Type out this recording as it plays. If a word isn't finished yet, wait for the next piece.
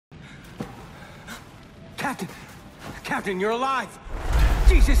Captain! Captain, you're alive!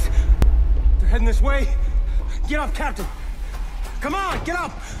 Jesus! They're heading this way. Get up, Captain! Come on, get up!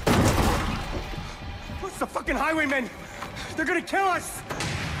 What's the fucking Highwaymen? They're gonna kill us!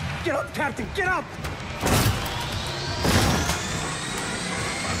 Get up, Captain, get up!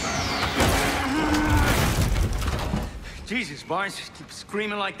 Jesus, Barnes, keep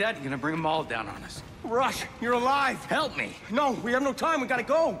screaming like that, you're gonna bring them all down on us. Rush, you're alive! Help me! No, we have no time, we gotta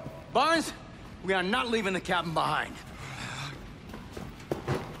go! Barnes, we are not leaving the cabin behind.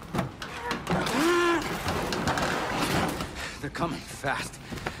 They're coming fast.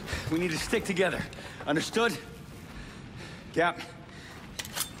 We need to stick together. Understood? Cap.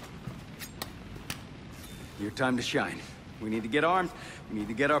 Your time to shine. We need to get armed, we need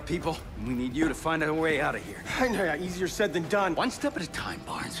to get our people, and we need you to find a way out of here. I know, easier said than done. One step at a time,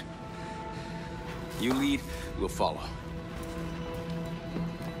 Barnes. You lead, we'll follow.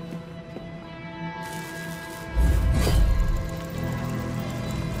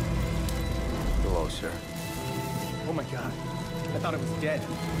 Hello, sir. Oh my God, I thought it was dead.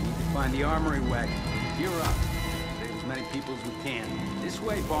 We need to find the armory wagon. Gear up. Save as many people as we can. This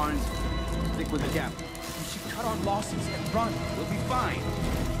way, Barnes. Stick with the captain. We should cut our losses and run. We'll be fine.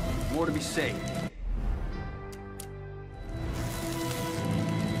 More to be saved.